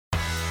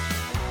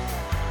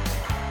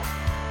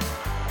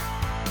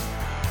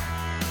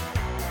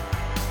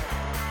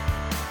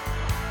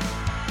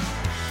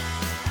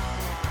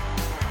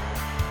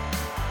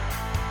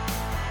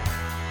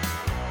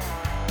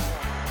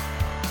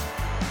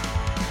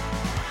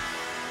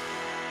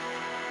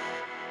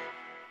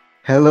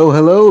Hello,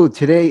 hello.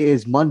 Today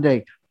is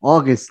Monday,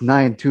 August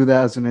 9th,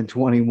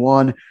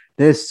 2021.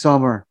 This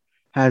summer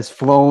has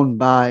flown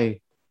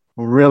by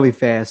really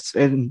fast,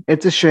 and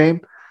it's a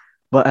shame,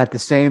 but at the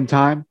same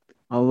time,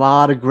 a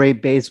lot of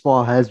great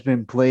baseball has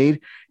been played,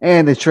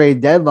 and the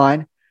trade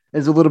deadline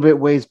is a little bit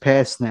ways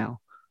past now.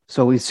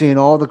 So we've seen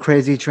all the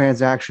crazy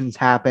transactions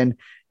happen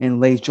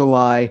in late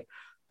July,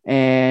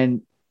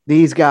 and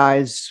these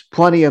guys,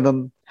 plenty of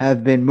them,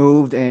 have been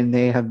moved and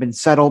they have been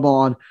settled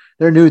on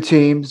their new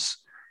teams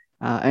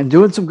and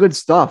doing some good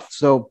stuff.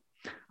 So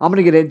I'm going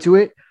to get into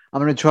it.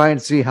 I'm going to try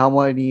and see how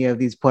many of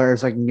these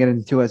players I can get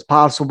into as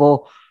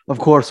possible. Of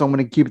course, I'm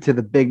going to keep it to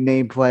the big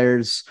name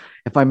players.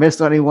 If I missed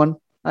anyone,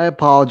 I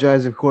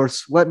apologize. Of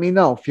course, let me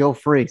know. Feel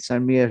free.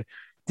 Send me a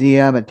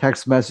DM, a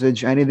text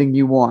message, anything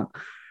you want.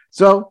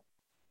 So,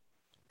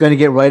 going to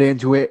get right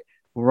into it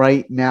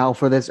right now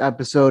for this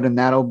episode, and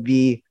that'll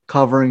be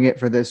covering it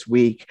for this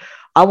week.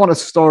 I want to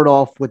start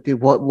off with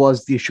what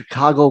was the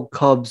Chicago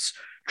Cubs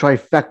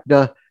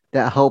trifecta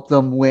that helped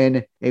them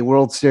win a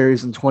World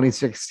Series in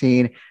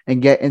 2016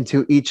 and get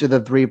into each of the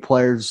three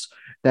players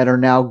that are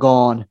now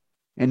gone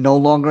and no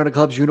longer in a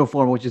Cubs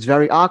uniform, which is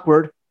very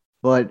awkward,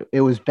 but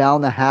it was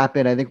bound to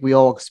happen. I think we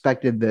all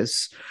expected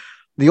this.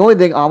 The only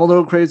thing I'm a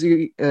little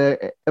crazy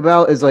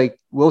about is like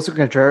Wilson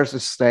Contreras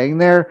is staying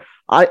there.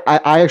 I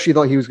actually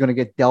thought he was going to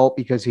get dealt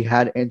because he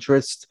had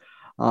interest.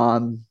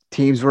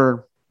 Teams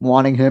were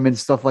wanting him and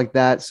stuff like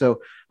that.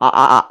 So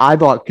I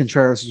thought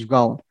Contreras was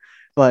going.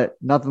 But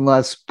nothing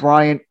less,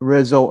 Bryant,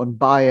 Rizzo, and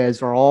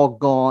Baez are all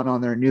gone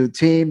on their new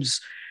teams,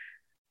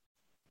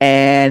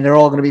 and they're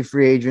all going to be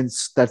free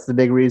agents. That's the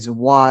big reason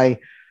why.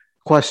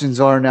 Questions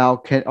are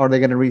now: are they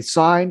going to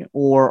resign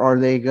or are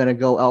they going to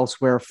go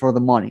elsewhere for the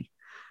money?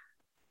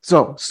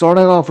 So,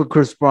 starting off with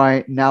Chris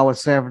Bryant, now a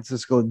San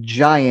Francisco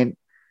Giant,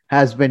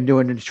 has been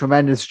doing a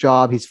tremendous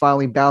job. He's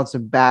finally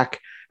bouncing back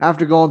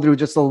after going through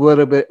just a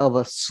little bit of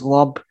a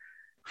slump.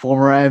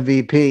 Former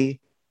MVP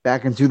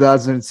back in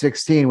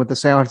 2016 with the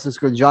San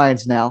Francisco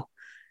Giants now.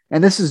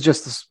 And this is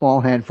just a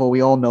small handful.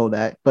 We all know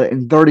that. But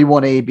in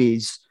 31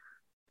 ABs,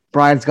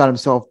 Bryant's got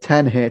himself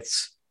 10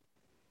 hits,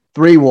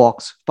 3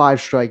 walks, 5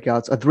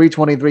 strikeouts, a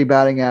 323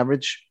 batting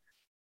average,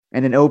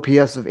 and an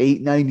OPS of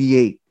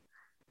 898.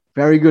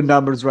 Very good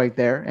numbers right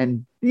there.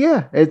 And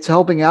yeah, it's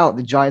helping out.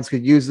 The Giants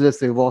could use this.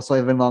 They lost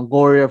Evan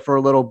Longoria for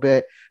a little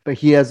bit, but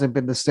he hasn't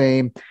been the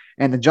same.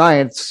 And the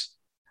Giants,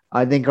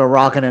 I think, are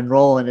rocking and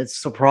rolling. It's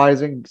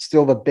surprising.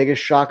 Still the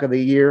biggest shock of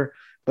the year,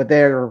 but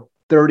they're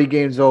 30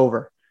 games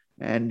over.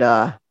 And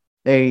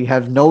they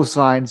have no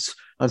signs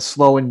of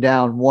slowing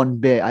down one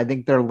bit. I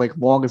think their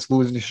longest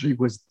losing streak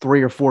was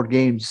 3 or 4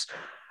 games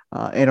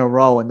in a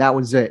row, and that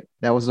was it.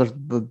 That was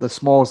the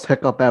smallest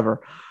hiccup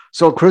ever.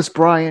 So Chris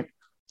Bryant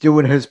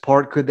doing his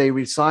part. Could they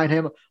re-sign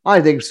him? I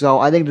think so.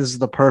 I think this is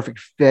the perfect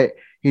fit.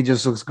 He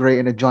just looks great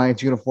in a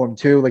Giants uniform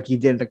too, like he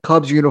did in a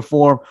Cubs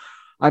uniform.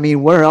 I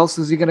mean, where else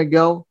is he going to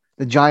go?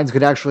 The Giants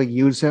could actually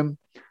use him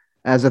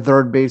as a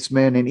third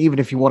baseman. And even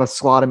if you want to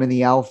slot him in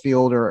the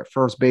outfield or at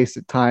first base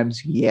at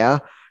times, yeah,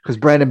 because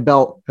Brandon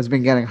Belt has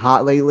been getting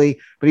hot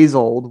lately, but he's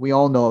old. We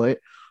all know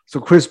it.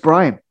 So Chris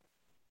Bryant,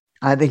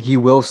 I think he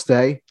will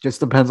stay. Just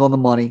depends on the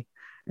money.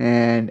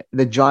 And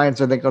the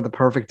Giants, I think, are the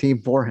perfect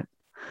team for him.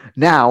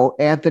 Now,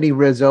 Anthony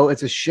Rizzo,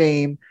 it's a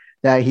shame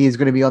that he's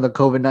going to be on the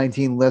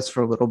COVID-19 list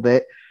for a little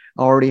bit.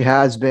 Already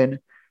has been.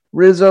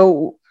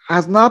 Rizzo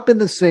has not been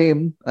the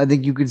same, I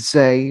think you could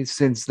say,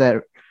 since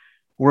that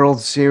World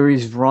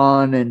Series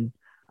run. And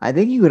I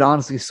think you could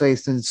honestly say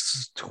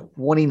since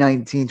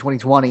 2019,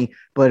 2020.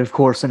 But of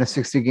course, in a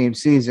 60-game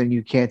season,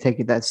 you can't take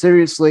it that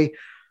seriously.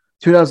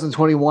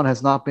 2021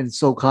 has not been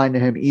so kind to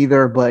him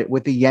either. But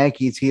with the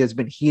Yankees, he has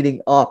been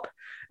heating up.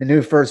 A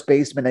new first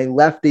baseman, a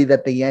lefty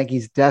that the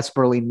Yankees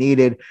desperately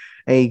needed,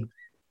 a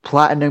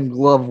platinum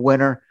glove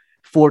winner,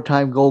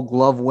 4-time gold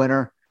glove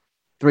winner,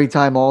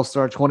 3-time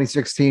All-Star,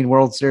 2016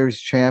 World Series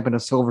champ, and a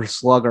silver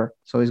slugger.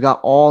 So he's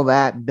got all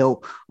that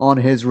built on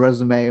his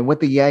resume. And with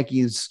the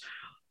Yankees,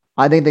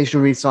 I think they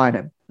should re-sign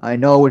him. I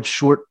know it's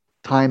short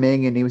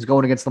timing and he was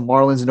going against the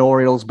Marlins and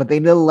Orioles, but they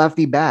need a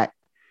lefty bat.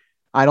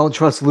 I don't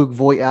trust Luke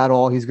Voit at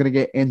all. He's going to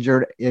get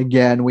injured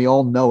again. We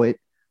all know it.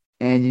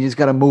 And you just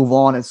got to move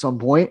on at some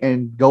point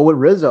and go with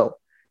Rizzo.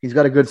 He's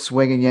got a good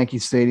swing in Yankee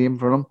Stadium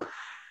for him.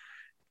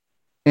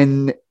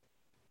 In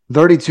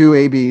 32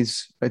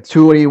 ABs, a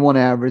 281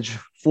 average,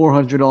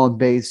 400 on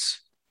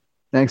base,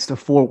 thanks to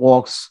 4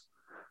 walks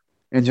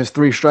and just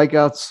 3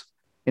 strikeouts,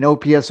 an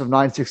OPS of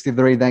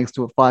 963, thanks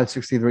to a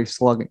 563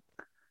 slugging.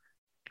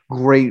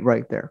 Great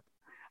right there.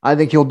 I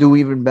think he'll do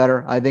even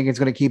better. I think it's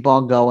going to keep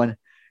on going.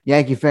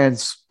 Yankee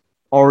fans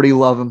already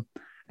love him.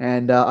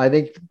 And I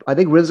think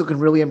Rizzo can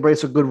really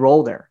embrace a good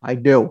role there. I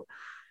do.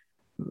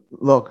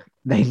 Look,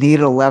 they need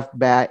a left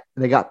bat.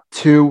 They got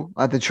 2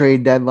 at the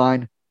trade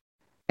deadline.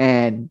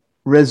 And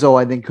Rizzo,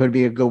 I think, could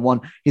be a good one.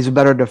 He's a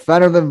better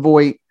defender than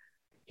Voit.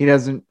 He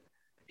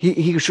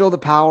can show the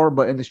power,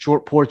 but in the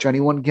short porch,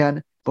 anyone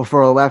can. But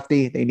for a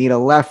lefty, they need a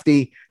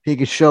lefty. He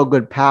can show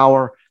good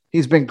power.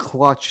 He's been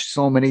clutch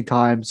so many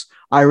times.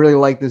 I really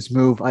like this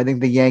move. I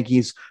think the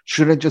Yankees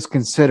shouldn't just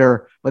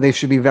consider, but they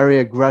should be very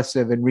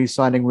aggressive in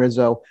re-signing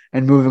Rizzo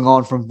and moving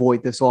on from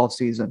Voit this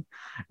offseason.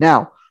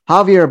 Now,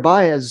 Javier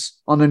Baez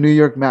on the New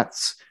York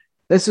Mets.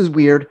 This is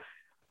weird.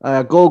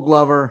 Gold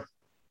Glover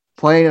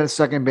playing at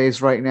second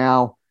base right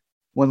now.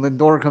 When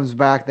Lindor comes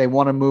back, they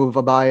want to move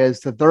Baez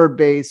to third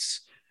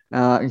base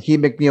and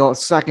keep McNeil at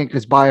second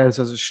because Baez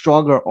has a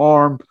stronger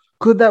arm.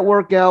 Could that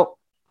work out?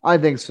 I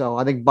think so.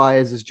 I think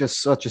Baez is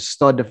just such a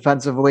stud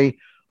defensively.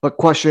 But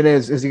question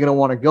is he going to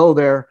want to go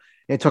there?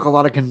 It took a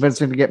lot of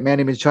convincing to get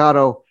Manny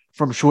Machado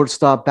from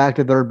shortstop back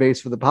to third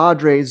base for the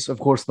Padres. Of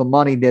course, the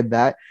money did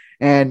that.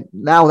 And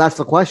now that's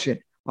the question.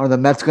 Are the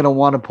Mets going to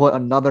want to put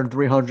another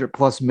 $300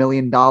 plus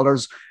million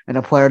in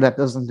a player that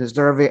doesn't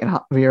deserve it and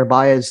Javier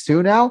Baez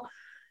too now?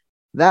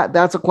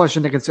 That's a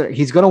question to consider.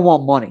 He's going to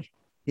want money.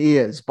 He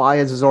is.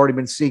 Baez has already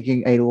been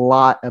seeking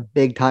a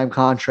big time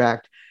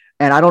contract.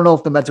 And I don't know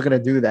if the Mets are going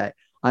to do that.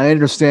 I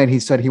understand he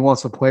said he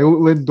wants to play with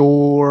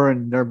Lindor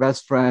and they're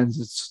best friends.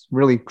 It's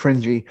really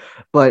cringy.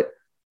 But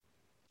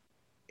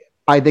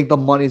I think the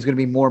money is going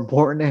to be more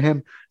important to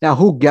him. Now,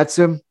 who gets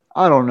him?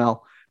 I don't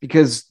know.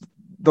 Because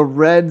the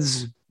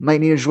Reds might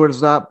need a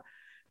shortstop,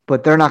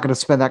 but they're not going to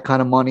spend that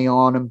kind of money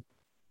on him.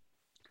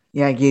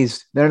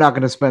 Yankees, they're not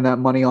going to spend that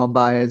money on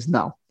Baez.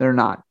 No, they're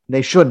not.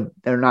 They shouldn't.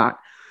 They're not.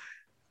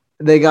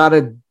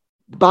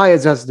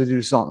 Baez has to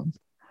do something.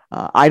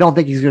 I don't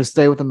think he's going to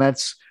stay with the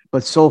Mets,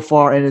 but so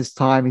far in his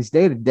time, he's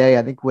day to day,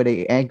 I think, with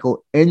an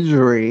ankle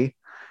injury,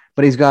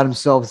 but he's got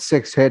himself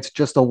 6 hits,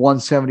 just a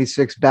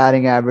 176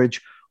 batting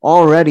average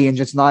already in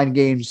just 9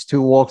 games,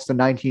 2 walks to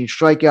 19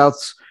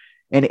 strikeouts.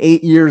 In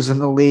 8 years in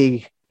the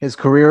league, his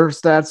career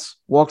stats,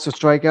 walks to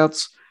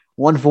strikeouts,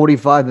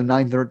 145 to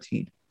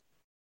 913.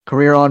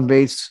 Career on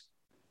base,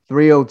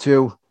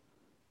 302.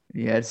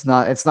 Yeah, it's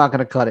not going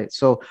to cut it.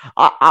 So,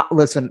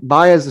 listen,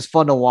 Baez is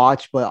fun to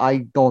watch, but I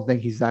don't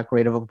think he's that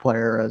great of a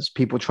player as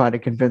people try to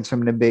convince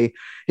him to be.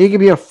 He can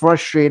be a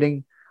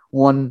frustrating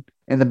one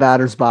in the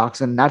batter's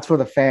box, and that's for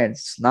the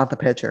fans, not the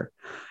pitcher.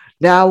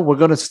 Now, we're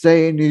going to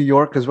stay in New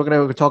York because we're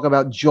going to talk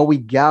about Joey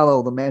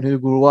Gallo, the man who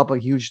grew up a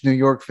huge New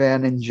York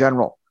fan in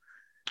general.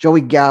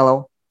 Joey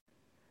Gallo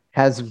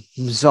has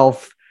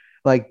himself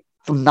like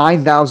from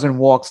 9,000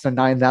 walks to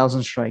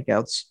 9,000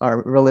 strikeouts,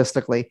 or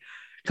realistically,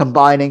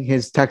 combining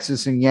his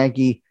Texas and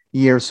Yankee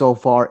year so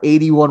far.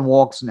 81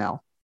 walks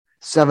now,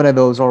 7 of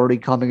those already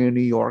coming in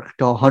New York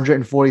to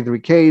 143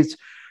 Ks.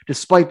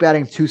 Despite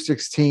batting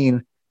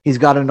 216, he's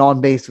got an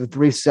on base of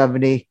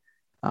 370.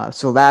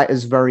 So that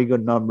is very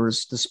good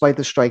numbers. Despite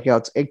the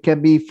strikeouts, it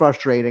can be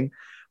frustrating,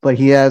 but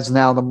he has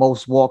now the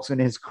most walks in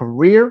his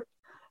career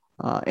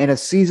in a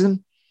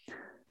season.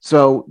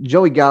 So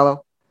Joey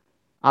Gallo,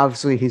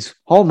 obviously he's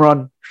home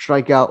run,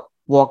 strikeout,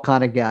 walk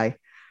kind of guy.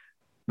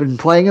 Been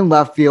playing in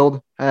left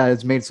field,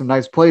 has made some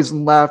nice plays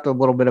in left, a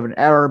little bit of an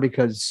error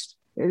because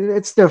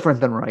it's different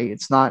than right.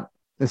 It's not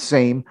the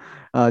same,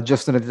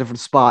 just in a different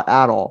spot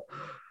at all.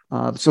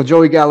 So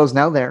Joey Gallo's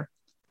now there.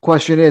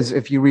 Question is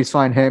if you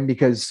re-sign him,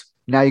 because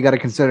now you got to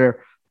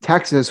consider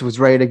Texas was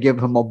ready to give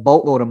him a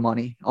boatload of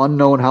money,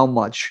 unknown how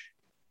much.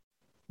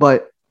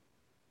 But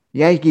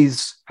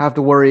Yankees have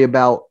to worry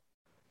about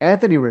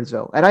Anthony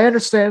Rizzo. And I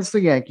understand it's the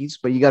Yankees,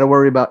 but you got to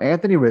worry about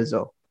Anthony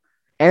Rizzo,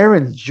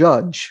 Aaron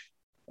Judge,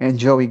 and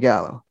Joey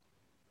Gallo.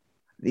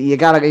 You're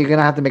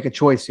gonna have to make a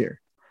choice here.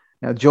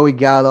 Now, Joey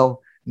Gallo,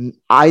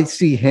 I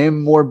see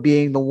him more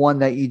being the one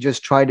that you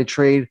just try to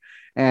trade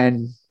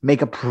and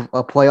make a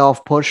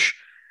playoff push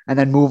and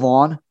then move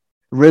on.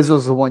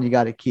 Rizzo's the one you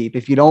got to keep.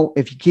 If you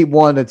keep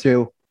one of the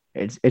two,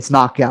 it's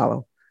not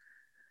Gallo.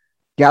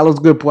 Gallo's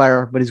a good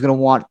player, but he's gonna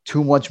want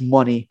too much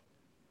money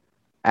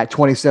at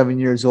 27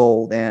 years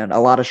old and a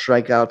lot of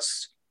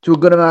strikeouts to a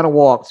good amount of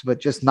walks,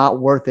 but just not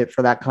worth it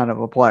for that kind of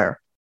a player.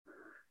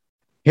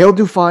 He'll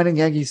do fine in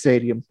Yankee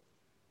Stadium,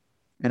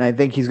 and I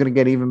think he's going to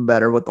get even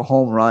better with the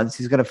home runs.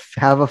 He's going to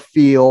have a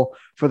feel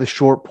for the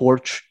short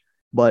porch,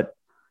 but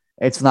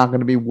it's not going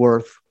to be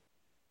worth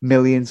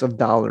millions of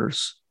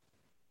dollars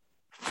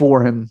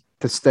for him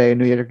to stay a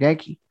New York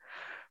Yankee.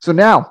 So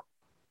now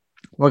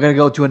we're going to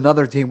go to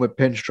another team with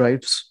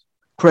pinstripes,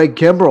 Craig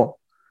Kimbrell.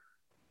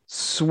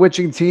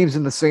 Switching teams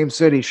in the same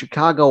city,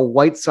 Chicago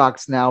White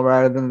Sox now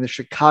rather than the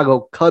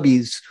Chicago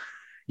Cubbies.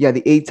 Yeah,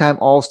 the 8-time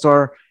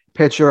All-Star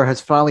pitcher has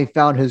finally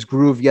found his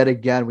groove yet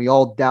again. We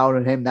all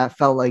doubted him. That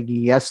felt like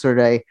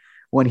yesterday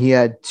when he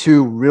had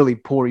 2 really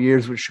poor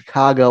years with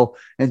Chicago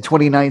in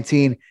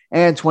 2019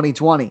 and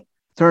 2020.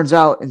 Turns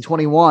out in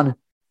 21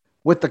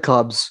 with the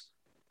Cubs,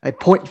 a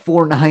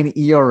 .49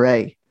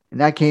 ERA,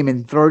 and that came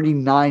in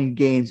 39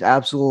 games,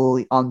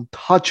 absolutely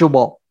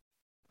untouchable.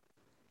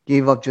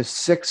 Gave up just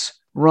 6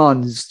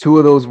 runs. 2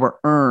 of those were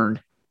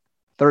earned.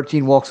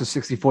 13 walks to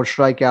 64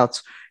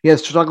 strikeouts. He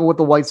has struggled with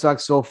the White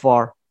Sox so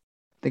far.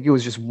 I think it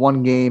was just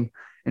 1 game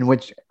in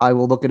which I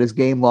will look at his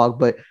game log.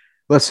 But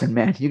listen,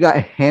 man, you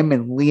got him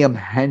and Liam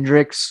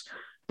Hendriks.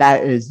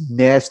 That is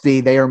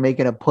nasty. They are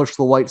making a push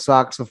the White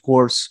Sox, of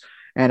course,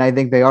 and I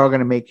think they are going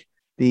to make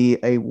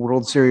a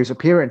World Series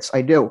appearance.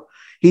 I do.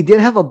 He did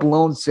have a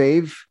blown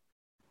save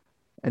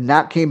and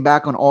that came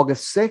back on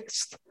August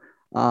 6th.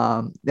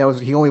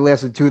 He only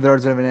lasted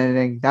 2/3 of an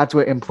inning. That's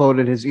what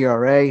imploded his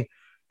ERA.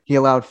 He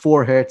allowed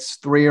 4 hits,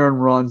 3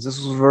 earned runs. This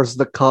was versus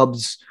the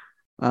Cubs,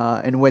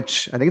 in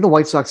which I think the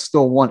White Sox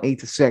still won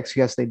 8-6.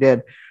 Yes, they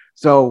did.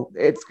 So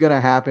it's going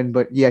to happen.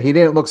 But yeah, he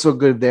didn't look so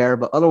good there.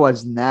 But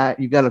otherwise than that,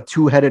 you got a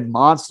 2-headed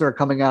monster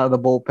coming out of the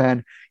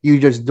bullpen. You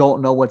just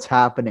don't know what's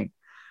happening.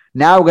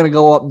 Now we're going to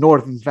go up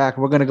north. In fact,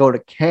 we're going to go to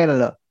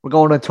Canada. We're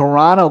going to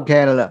Toronto,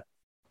 Canada.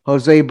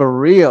 Jose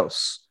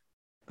Barrios.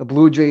 The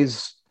Blue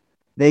Jays,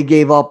 they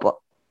gave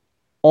up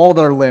all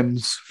their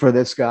limbs for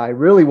this guy.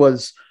 Really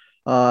was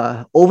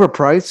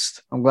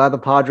overpriced. I'm glad the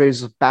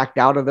Padres backed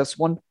out of this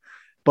one.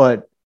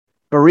 But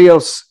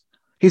Barrios,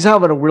 he's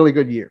having a really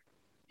good year.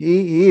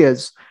 He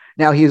is.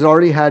 Now, he's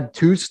already had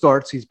 2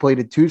 starts. He's played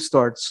at 2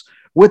 starts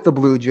with the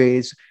Blue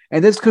Jays.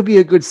 And this could be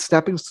a good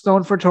stepping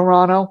stone for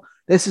Toronto.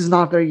 This is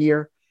not their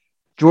year.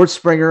 George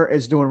Springer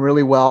is doing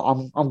really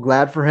well. I'm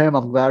glad for him.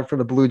 I'm glad for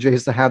the Blue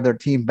Jays to have their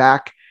team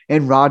back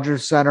in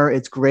Rogers Center.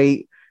 It's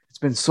great. It's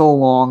been so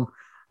long.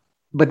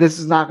 But this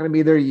is not going to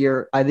be their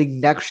year. I think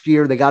next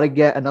year they got to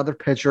get another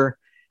pitcher.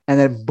 And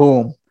then,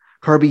 boom,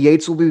 Kirby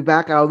Yates will be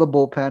back out of the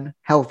bullpen,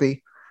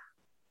 healthy.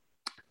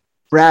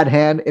 Brad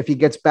Hand, if he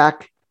gets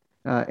back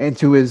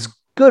into his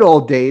good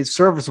old days,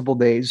 serviceable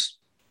days,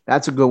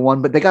 that's a good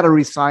one. But they got to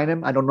re-sign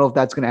him. I don't know if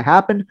that's going to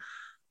happen.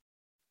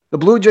 The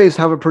Blue Jays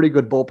have a pretty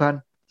good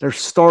bullpen. Their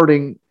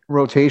starting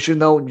rotation,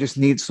 though, just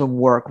needs some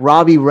work.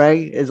 Robbie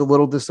Ray is a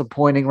little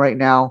disappointing right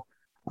now.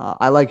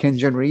 I like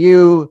Hyun-Jin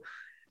Ryu,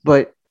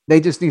 but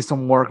they just need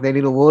some work. They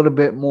need a little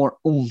bit more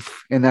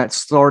oomph in that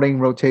starting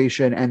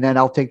rotation, and then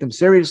I'll take them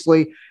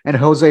seriously, and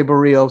Jose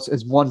Barrios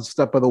is one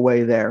step of the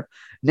way there.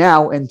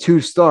 Now, in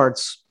 2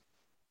 starts,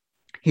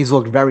 he's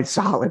looked very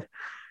solid.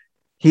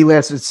 He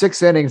lasted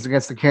 6 innings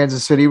against the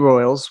Kansas City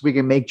Royals. We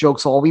can make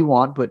jokes all we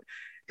want, but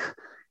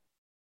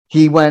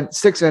he went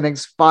 6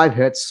 innings, 5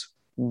 hits,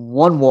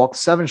 1 walk,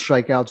 7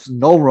 strikeouts,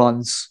 no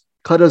runs,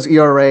 cut his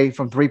ERA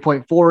from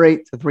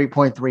 3.48 to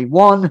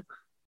 3.31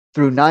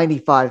 through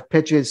 95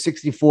 pitches,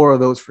 64 of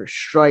those for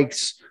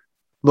strikes.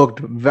 Looked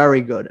very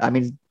good. I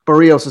mean,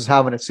 Barrios is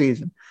having a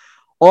season.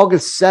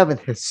 August 7th,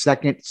 his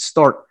second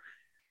start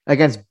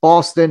against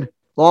Boston,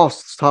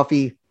 lost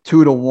Tuffy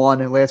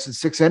 2-1. It lasted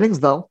 6 innings,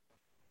 though.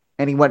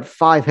 And he went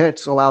 5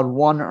 hits, allowed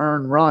 1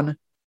 earned run,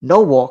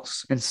 no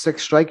walks, and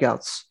 6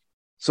 strikeouts.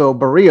 So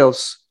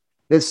Barrios,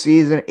 this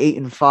season,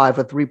 8-5,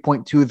 a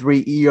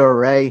 3.23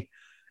 ERA,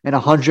 and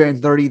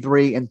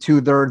 133 and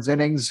 2/3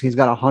 innings. He's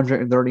got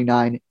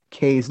 139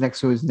 Ks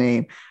next to his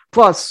name.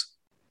 Plus,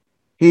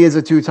 he is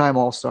a 2-time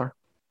All-Star.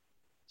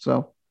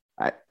 So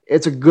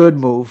it's a good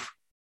move.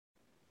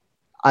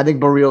 I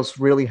think Barrios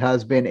really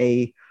has been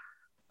a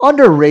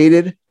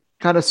underrated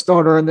kind of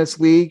starter in this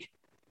league.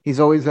 He's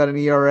always had an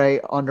ERA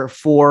under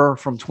 4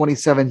 from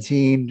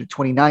 2017 to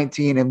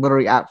 2019 and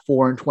literally at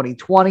 4 in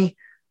 2020.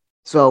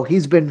 So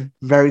he's been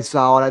very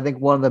solid. I think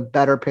one of the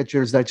better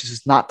pitchers that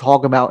just not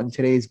talk about in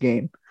today's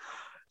game.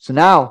 So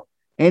now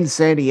in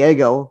San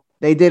Diego,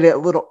 they did it a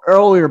little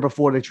earlier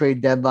before the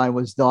trade deadline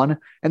was done,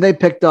 and they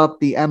picked up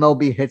the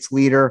MLB hits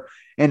leader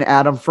in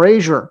Adam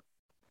Frazier.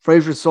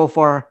 Frazier so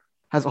far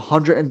has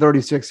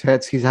 136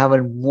 hits. He's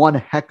having one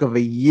heck of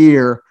a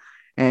year,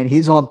 and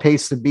he's on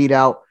pace to beat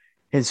out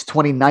his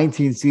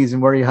 2019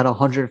 season where he had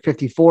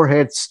 154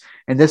 hits,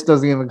 and this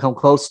doesn't even come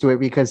close to it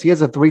because he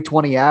has a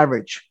 320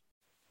 average.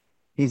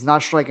 He's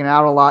not striking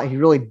out a lot. He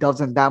really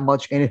doesn't that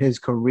much in his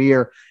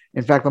career.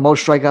 In fact, the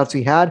most strikeouts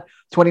he had,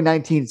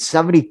 2019,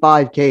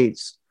 75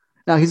 Ks.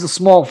 Now, he's a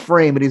small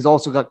frame, but he's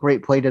also got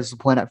great play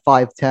discipline at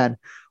 5'10",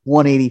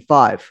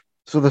 185.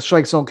 So the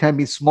strike zone can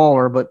be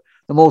smaller, but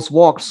the most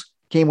walks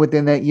came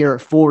within that year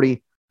at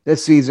 40.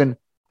 This season,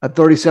 a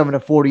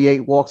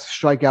 37-48 walks to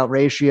strikeout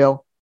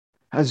ratio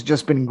has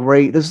just been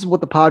great. This is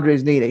what the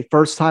Padres need, a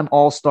first-time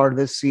All-Star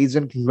this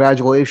season.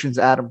 Congratulations,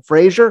 Adam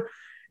Frazier.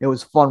 It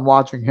was fun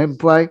watching him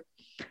play.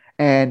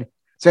 And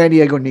San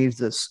Diego needs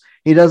this.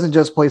 He doesn't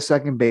just play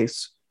second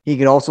base. He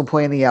could also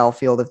play in the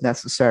outfield if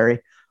necessary.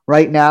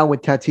 Right now,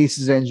 with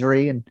Tatis's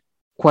injury and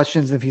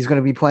questions if he's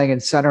going to be playing in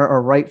center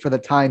or right for the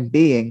time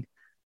being,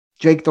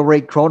 Jake the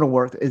Rake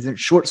Cronenworth is at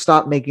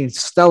shortstop making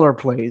stellar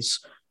plays.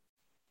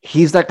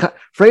 He's that.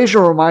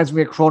 Frazier reminds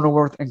me of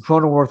Cronenworth, and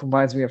Cronenworth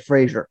reminds me of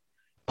Frazier.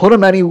 Put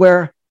him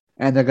anywhere,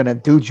 and they're going to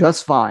do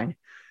just fine.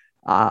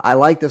 I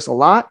like this a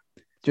lot.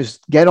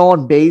 Just get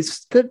on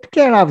base.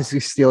 Can't obviously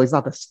steal. He's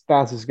not the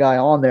fastest guy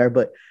on there,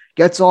 but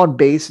gets on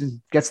base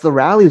and gets the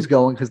rallies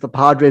going because the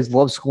Padres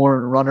love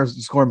scoring runners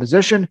in scoring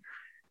position.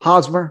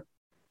 Hosmer,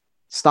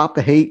 stop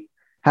the hate,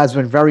 has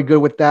been very good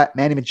with that.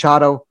 Manny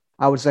Machado,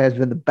 I would say, has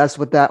been the best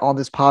with that on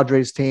this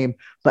Padres team.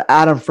 But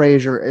Adam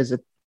Frazier is a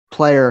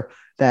player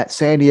that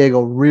San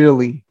Diego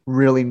really,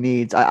 really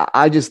needs.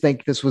 I just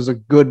think this was a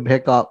good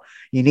pickup.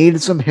 You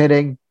needed some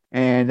hitting,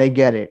 and they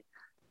get it.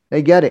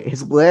 They get it.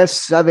 His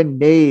last 7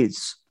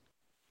 days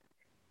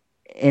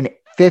in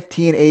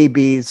 15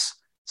 ABs,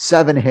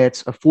 7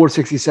 hits, a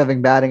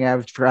 467 batting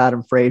average for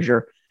Adam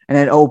Frazier, and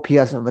an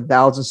OPS of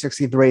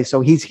 1,063. So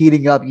he's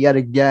heating up yet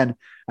again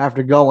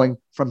after going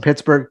from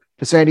Pittsburgh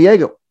to San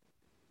Diego.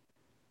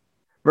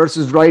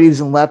 Versus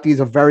righties and lefties,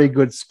 a very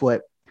good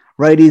split.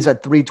 Righties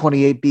at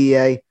 328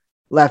 BA,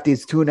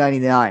 lefties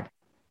 299.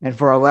 And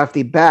for a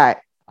lefty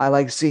bat, I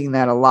like seeing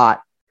that a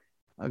lot.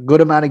 A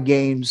good amount of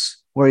games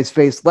where he's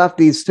faced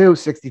lefties too,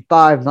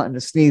 65, nothing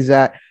to sneeze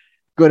at.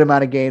 Good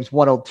amount of games,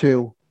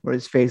 102, where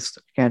he's faced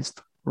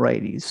against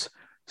righties.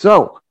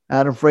 So,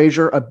 Adam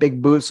Frazier, a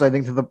big boost, I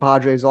think, to the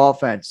Padres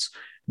offense.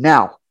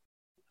 Now,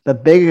 the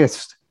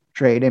biggest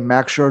trade in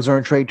Max Scherzer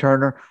and Trey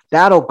Turner,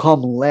 that'll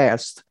come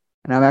last.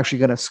 And I'm actually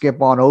going to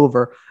skip on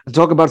over and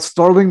talk about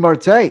Starling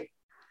Marte.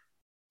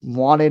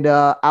 Wanted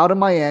out of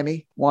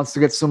Miami, wants to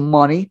get some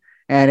money.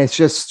 And it's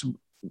just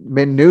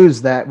been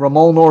news that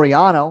Ramon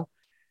Laureano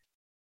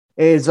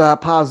is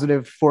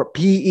positive for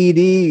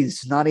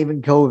PEDs, not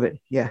even COVID.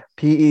 Yeah,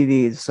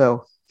 PEDs.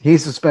 So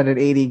he's suspended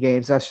 80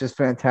 games. That's just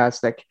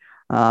fantastic.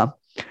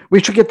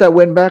 We should get that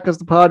win back as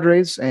the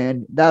Padres,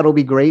 and that'll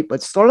be great.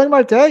 But Starling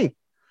Marte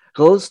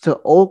goes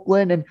to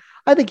Oakland, and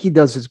I think he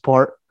does his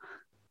part.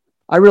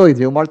 I really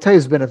do. Marte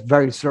has been a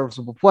very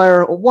serviceable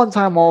player, a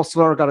one-time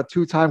All-Star, got a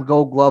two-time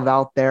Gold Glove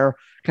out there,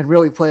 can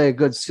really play a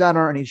good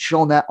center, and he's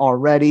shown that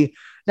already.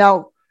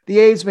 Now, the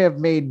A's may have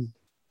made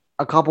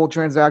a couple of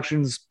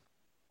transactions.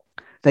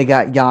 They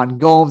got Yan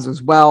Gomes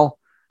as well.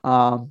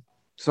 Who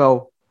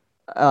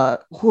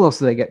else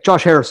did they get?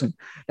 Josh Harrison.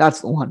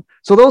 That's the one.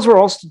 So those were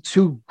also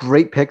two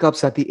great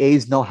pickups that the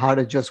A's know how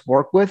to just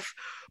work with.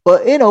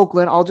 But in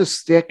Oakland, I'll just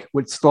stick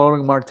with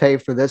Starling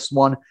Marte for this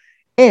one.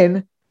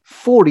 In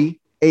 40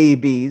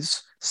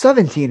 ABs,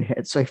 17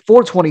 hits, a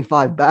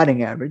 425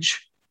 batting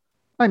average.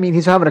 I mean,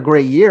 he's having a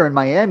great year. In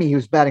Miami, he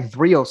was batting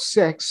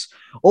 306.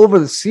 Over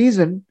the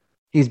season,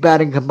 he's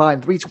batting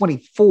combined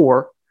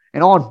 324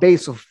 and on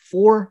base of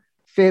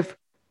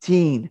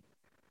 415.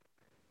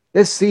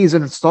 This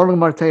season, Starling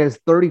Marte has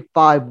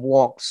 35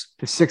 walks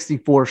to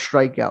 64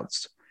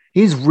 strikeouts.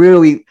 He's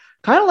really,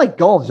 kind of like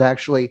Gomes,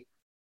 actually,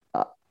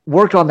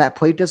 worked on that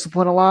plate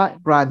discipline a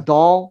lot. Brad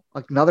Dahl,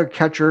 like another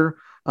catcher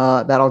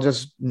that I'll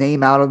just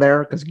name out of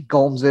there because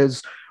Gomes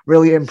is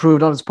really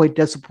improved on his plate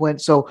discipline.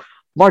 So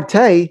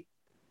Marte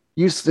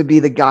used to be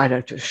the guy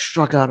that just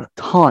struck out a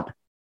ton,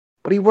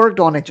 but he worked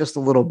on it just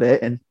a little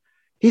bit, and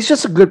he's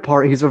just a good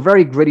part. He's a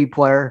very gritty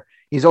player.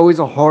 He's always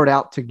a hard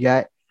out to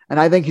get, and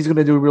I think he's going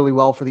to do really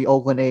well for the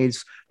Oakland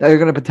A's. They're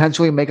going to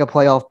potentially make a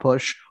playoff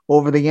push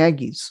over the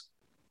Yankees.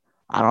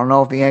 I don't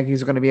know if the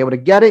Yankees are going to be able to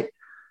get it.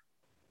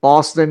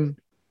 Boston,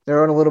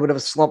 they're in a little bit of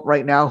a slump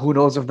right now. Who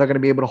knows if they're going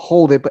to be able to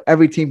hold it, but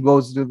every team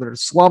goes through their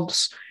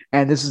slumps,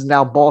 and this is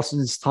now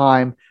Boston's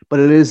time, but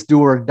it is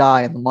do or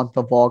die in the month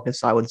of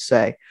August, I would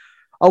say.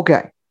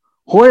 Okay,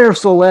 Hoyer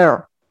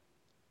Soler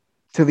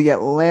to the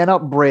Atlanta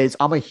Braves.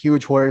 I'm a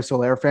huge Hoyer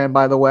Soler fan,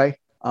 by the way.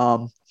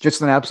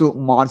 Just an absolute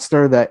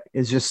monster that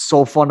is just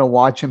so fun to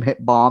watch him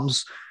hit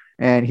bombs,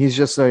 and he's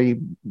just a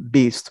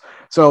beast.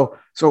 So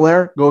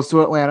Soler goes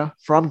to Atlanta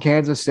from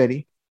Kansas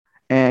City,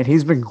 and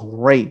he's been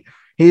great.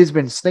 He's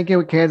been stinking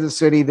with Kansas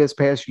City this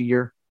past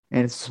year,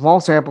 and it's a small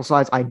sample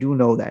size. I do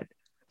know that,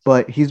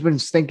 but he's been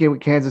stinking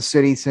with Kansas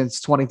City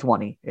since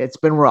 2020. It's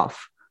been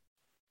rough.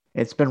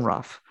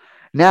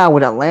 Now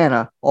with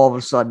Atlanta, all of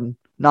a sudden,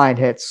 9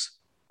 hits,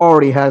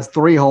 already has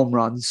 3 home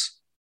runs,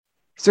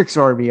 6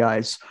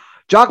 RBIs.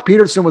 Jock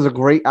Peterson was a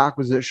great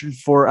acquisition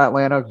for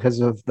Atlanta because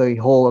of the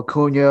whole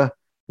Acuna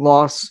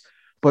loss.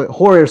 But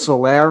Hoyer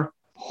Soler,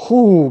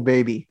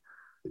 baby.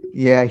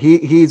 Yeah,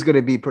 he's going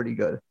to be pretty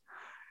good.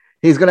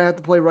 He's going to have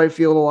to play right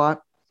field a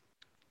lot.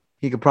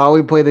 He could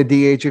probably play the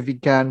DH if he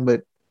can,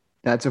 but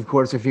that's, of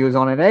course, if he was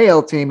on an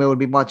AL team, it would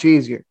be much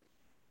easier.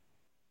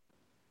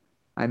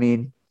 I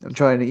mean, I'm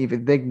trying to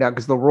even think now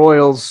because the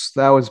Royals,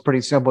 that was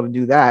pretty simple to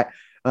do that.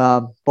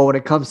 But when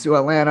it comes to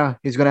Atlanta,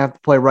 he's going to have to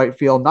play right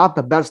field. Not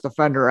the best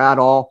defender at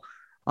all.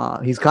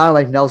 He's kind of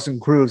like Nelson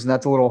Cruz, and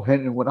that's a little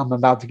hint in what I'm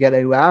about to get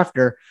into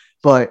after.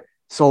 But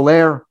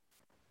Soler,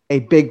 a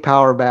big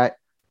power bat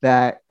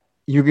that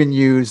you can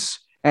use.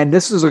 And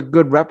this is a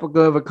good replica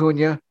of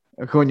Acuna.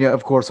 Acuna,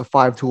 of course, a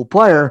 5-tool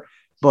player,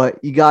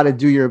 but you got to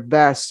do your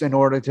best in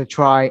order to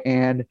try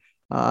and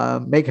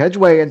make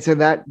headway into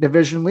that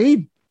division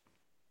lead.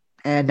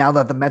 And now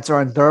that the Mets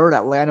are in third,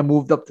 Atlanta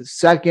moved up to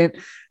second.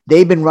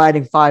 They've been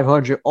riding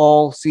 500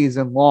 all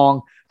season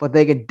long, but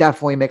they can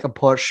definitely make a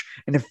push.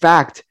 And in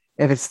fact,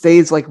 if it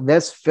stays like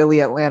this,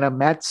 Philly, Atlanta,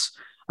 Mets,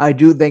 I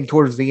do think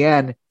towards the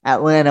end,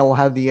 Atlanta will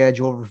have the edge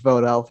over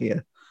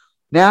Philadelphia.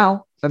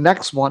 Now, the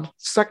next one,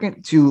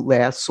 second to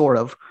last, sort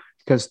of,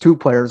 because 2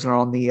 players are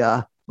on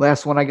the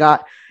last one I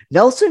got.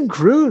 Nelson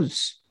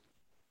Cruz.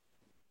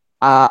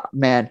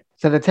 Man,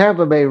 to the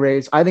Tampa Bay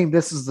Rays, I think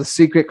this is the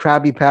secret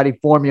Krabby Patty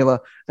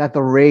formula that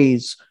the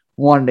Rays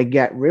wanted to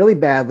get really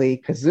badly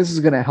because this is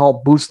going to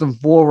help boost them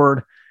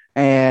forward.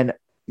 And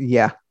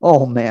yeah,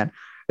 oh man,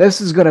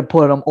 this is going to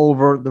put them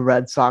over the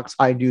Red Sox,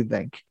 I do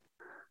think.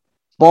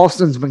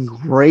 Boston's been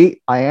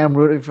great. I am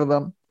rooting for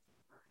them.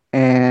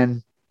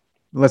 And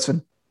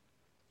listen,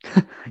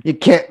 you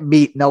can't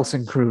beat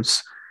Nelson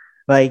Cruz.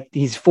 Like,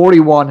 he's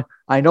 41.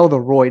 I know the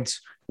roids,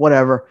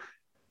 whatever.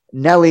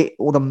 Nelly,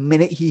 well, the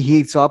minute he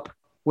heats up,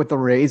 with the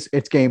Rays,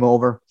 it's game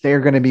over. They're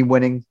going to be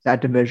winning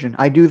that division.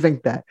 I do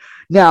think that.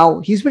 Now,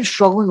 he's been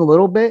struggling a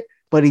little bit,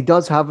 but he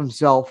does have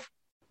himself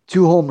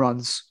 2 home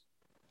runs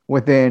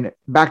within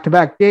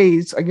back-to-back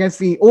days against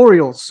the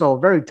Orioles. So, a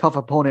very tough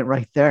opponent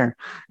right there.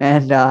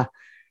 And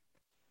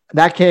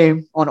that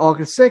came on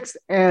August 6th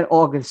and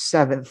August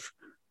 7th.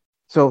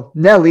 So,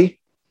 Nelly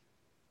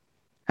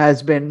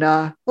has been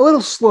a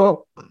little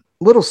slow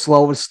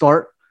to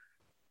start,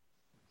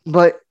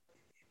 but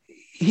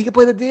he can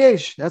play the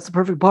DH. That's the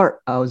perfect part.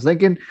 I was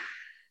thinking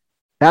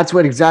that's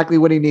exactly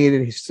what he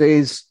needed. He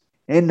stays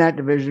in that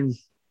division,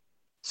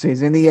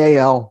 stays in the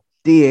AL,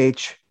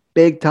 DH,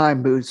 big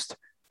time boost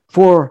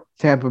for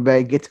Tampa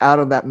Bay, gets out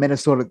of that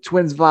Minnesota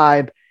Twins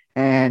vibe,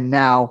 and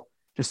now,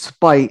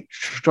 despite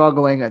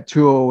struggling at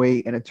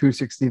 208 and a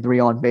 263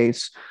 on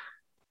base,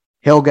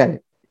 he'll get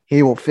it.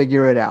 He will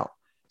figure it out.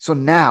 So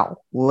now,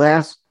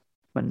 last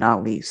but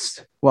not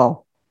least,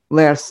 well,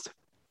 last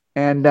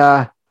and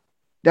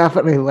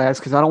definitely last,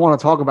 because I don't want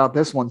to talk about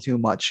this one too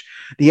much.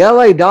 The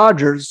LA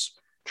Dodgers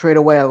trade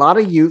away a lot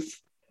of youth.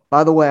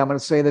 By the way, I'm going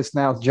to say this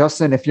now.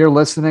 Justin, if you're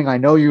listening, I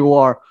know you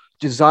are.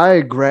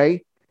 Josiah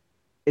Gray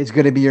is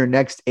going to be your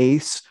next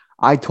ace.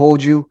 I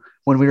told you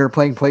when we were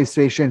playing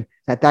PlayStation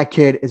that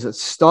kid is a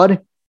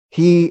stud.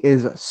 He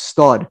is a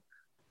stud.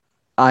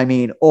 I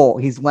mean,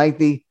 he's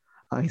lengthy.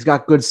 He's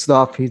got good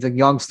stuff. He's a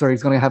youngster.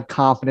 He's going to have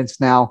confidence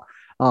now.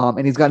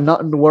 And he's got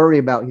nothing to worry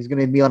about. He's going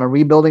to be on a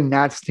rebuilding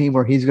Nats team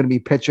where he's going to be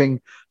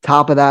pitching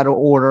top of that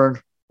order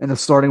in the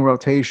starting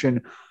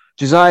rotation.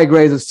 Josiah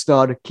Gray is a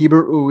stud.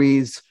 Keibert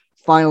Ruiz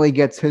finally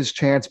gets his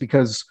chance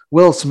because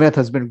Will Smith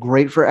has been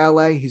great for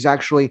LA. He's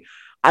actually,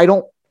 I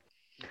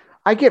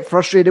get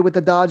frustrated with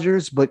the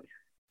Dodgers, but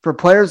for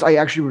players I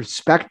actually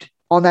respect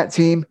on that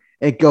team,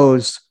 it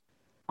goes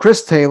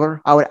Chris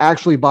Taylor. I would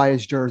actually buy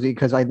his jersey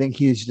because I think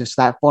he's just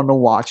that fun to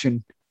watch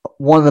and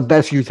one of the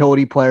best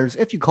utility players,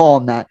 if you call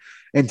him that,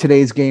 in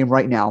today's game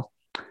right now.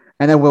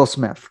 And then Will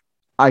Smith.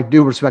 I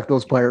do respect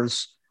those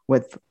players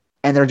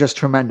and they're just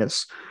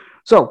tremendous.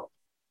 So,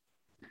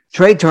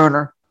 Trey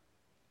Turner,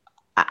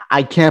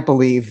 I can't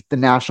believe the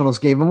Nationals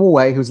gave him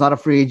away, who's not a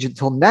free agent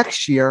until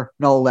next year,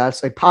 no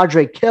less. A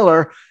Padre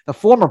killer, the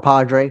former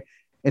Padre,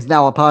 is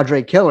now a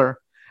Padre killer.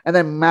 And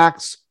then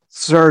Max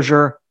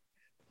Scherzer,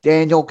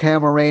 Daniel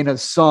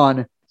Camarena's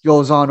son,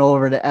 goes on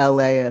over to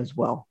LA as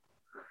well.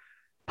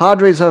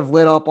 Padres have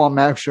lit up on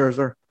Max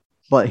Scherzer,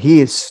 but he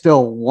is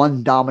still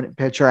one dominant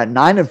pitcher at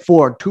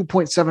 9-4,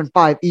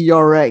 2.75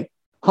 ERA,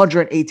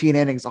 118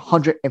 innings,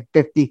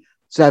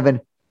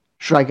 157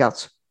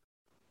 strikeouts.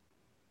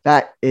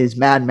 That is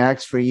Mad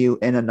Max for you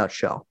in a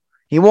nutshell.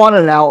 He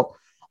wanted out.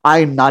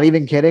 I'm not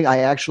even kidding. I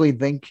actually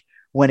think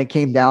when it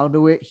came down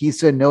to it, he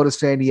said no to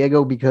San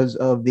Diego because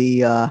of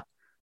the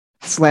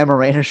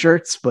Slammerena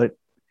shirts, but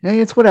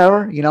hey, it's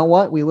whatever. You know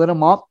what? We lit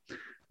him up.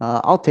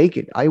 I'll take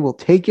it. I will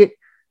take it.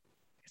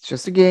 It's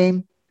just a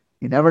game.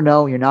 You never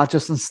know. You're not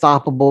just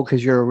unstoppable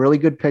because you're a really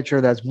good pitcher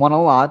that's won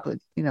a lot, but,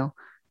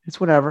 it's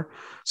whatever.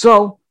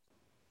 So,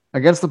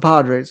 against the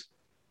Padres,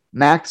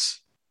 Max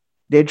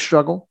did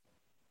struggle.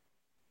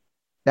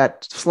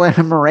 That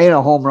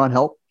Slammerena home run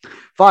helped.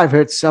 5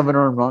 hits, 7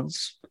 earned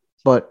runs,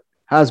 but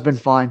has been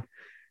fine.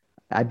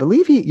 I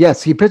believe he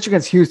pitched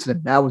against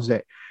Houston. That was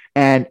it.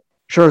 And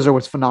Scherzer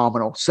was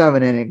phenomenal.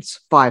 7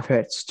 innings, 5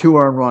 hits, 2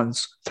 earned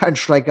runs, 10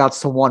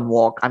 strikeouts to 1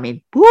 walk. I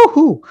mean,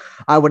 woohoo!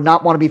 I would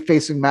not want to be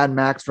facing Mad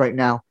Max right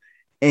now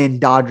in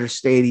Dodger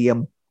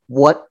Stadium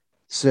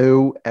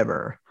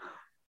whatsoever.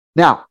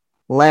 Now,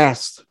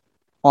 last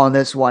on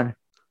this one.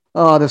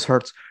 Oh, this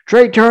hurts.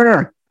 Trey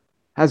Turner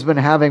has been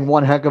having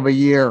one heck of a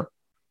year.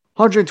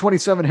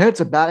 127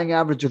 hits, a batting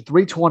average of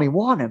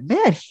 321. And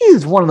man, he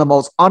is one of the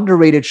most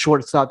underrated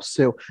shortstops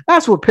too.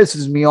 That's what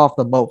pisses me off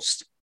the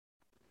most.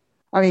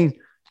 I mean,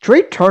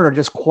 Trey Turner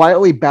just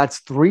quietly bats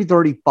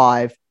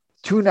 335,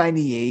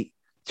 298,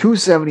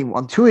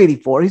 271,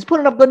 284. He's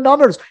putting up good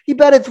numbers. He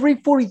batted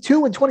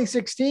 342 in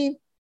 2016.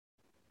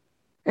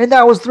 And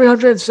that was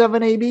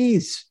 307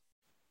 ABs.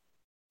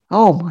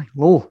 Oh my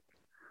Lord.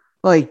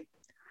 Like,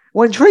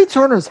 when Trey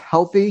Turner's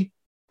healthy,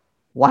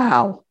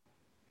 wow.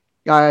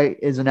 Guy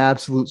is an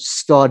absolute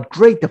stud.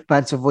 Great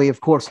defensively,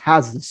 of course,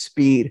 has the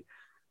speed.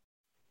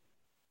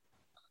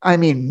 I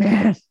mean,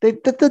 man,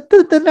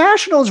 the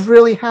Nationals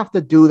really have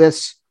to do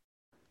this.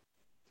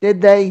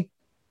 Did they?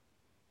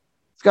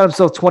 He's got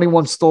himself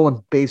 21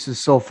 stolen bases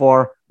so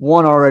far.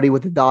 1 already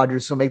with the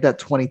Dodgers, so make that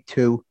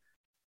 22.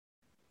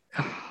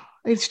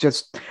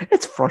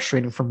 It's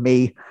frustrating for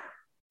me.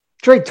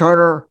 Trey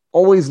Turner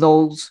always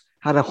knows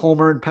how to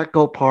homer in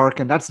Petco Park,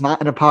 and that's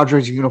not in a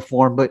Padres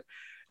uniform, but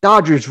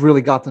Dodgers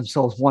really got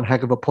themselves one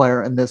heck of a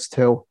player in this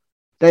too.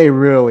 They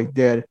really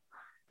did.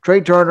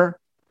 Trey Turner,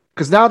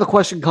 because now the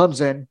question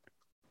comes in,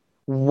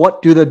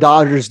 what do the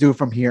Dodgers do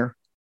from here?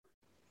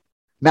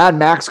 Mad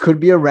Max could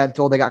be a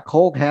rental. They got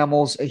Cole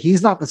Hamels.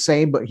 He's not the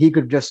same, but he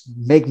could just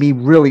make me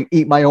really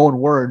eat my own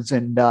words,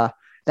 and that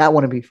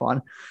wouldn't be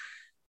fun.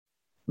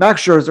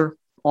 Max Scherzer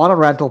on a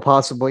rental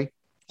possibly.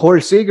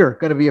 Corey Seager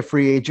going to be a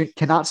free agent.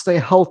 Cannot stay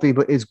healthy,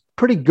 but is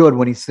pretty good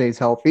when he stays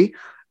healthy.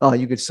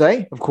 you could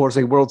say. Of course,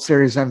 a World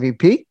Series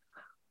MVP.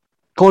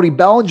 Cody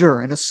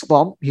Bellinger in a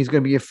slump. He's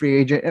going to be a free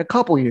agent in a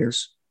couple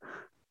years.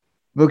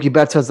 Mookie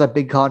Betts has that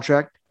big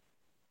contract.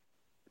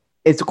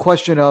 It's a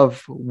question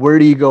of where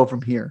do you go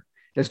from here?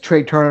 Does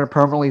Trey Turner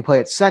permanently play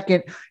at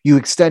second? You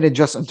extended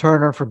Justin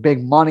Turner for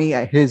big money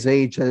at his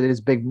age. That it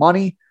is big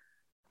money.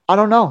 I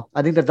don't know.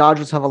 I think the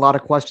Dodgers have a lot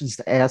of questions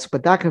to ask,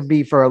 but that can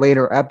be for a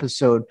later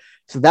episode.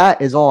 So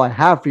that is all I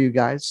have for you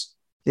guys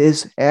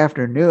this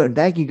afternoon.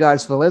 Thank you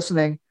guys for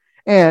listening,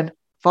 and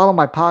follow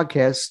my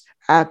podcast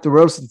at The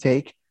Roasted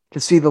Take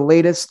to see the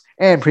latest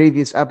and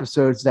previous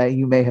episodes that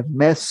you may have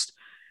missed.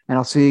 And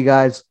I'll see you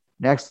guys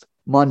next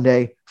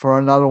Monday for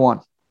another one.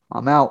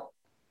 I'm out.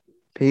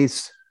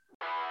 Peace.